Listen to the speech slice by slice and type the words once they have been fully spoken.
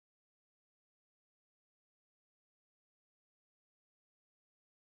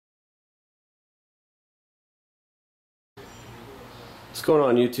What's going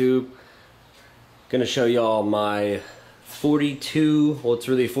on YouTube? Gonna show y'all my 42, well it's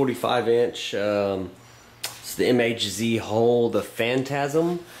really a 45 inch, it's the MHZ hull, the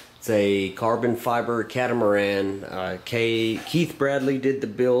Phantasm. It's a carbon fiber catamaran. Keith Bradley did the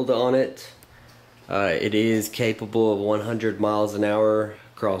build on it. It is capable of 100 miles an hour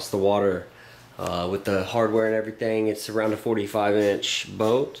across the water. With the hardware and everything, it's around a 45 inch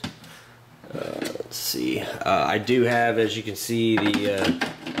boat. Let's see. I do have, as you can see, I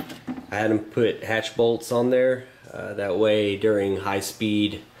had them put hatch bolts on there. That way, during high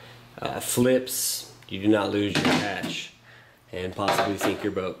speed flips, you do not lose your hatch and possibly sink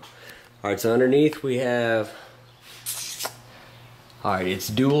your boat. Alright, so underneath we have, alright, it's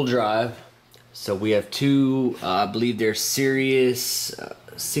dual drive. So we have two, I believe they're Sirius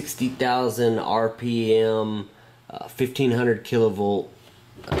 60,000 RPM, 1500 kilovolt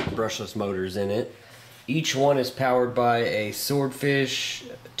brushless motors in it. Each one is powered by a Swordfish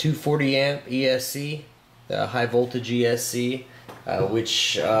 240 amp ESC, high voltage ESC,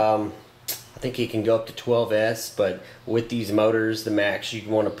 which I think it can go up to 12S, but with these motors the max you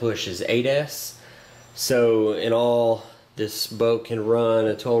want to push is 8S. So in all, this boat can run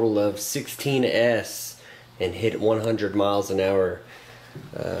a total of 16S and hit 100 miles an hour.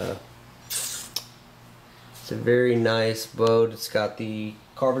 It's a very nice boat. It's got the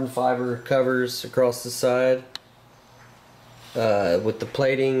carbon fiber covers across the side with the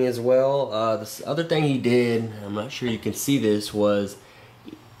plating as well. This other thing he did, I'm not sure you can see this, was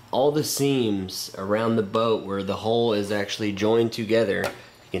all the seams around the boat where the hull is actually joined together.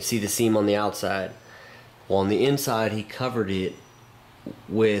 You can see the seam on the outside. Well, on the inside he covered it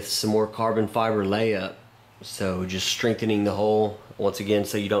with some more carbon fiber layup, so just strengthening the hull once again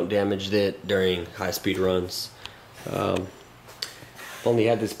so you don't damage it during high speed runs. I've only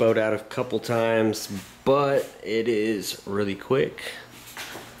had this boat out a couple times, but it is really quick.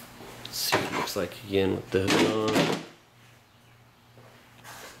 Let's see what it looks like again with the hood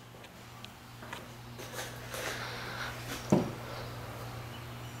on.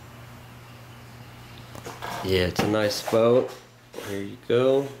 Yeah, it's a nice boat. Here you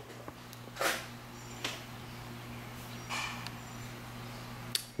go.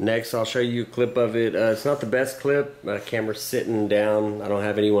 Next, I'll show you a clip of it. It's not the best clip. My camera's sitting down. I don't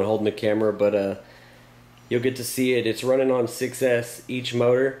have anyone holding the camera, but you'll get to see it. It's running on 6S each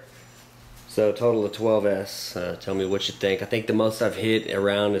motor, so a total of 12S. Tell me what you think. I think the most I've hit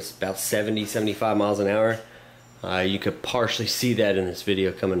around is about 70, 75 miles an hour. You could partially see that in this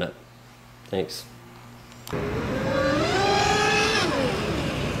video coming up. Thanks.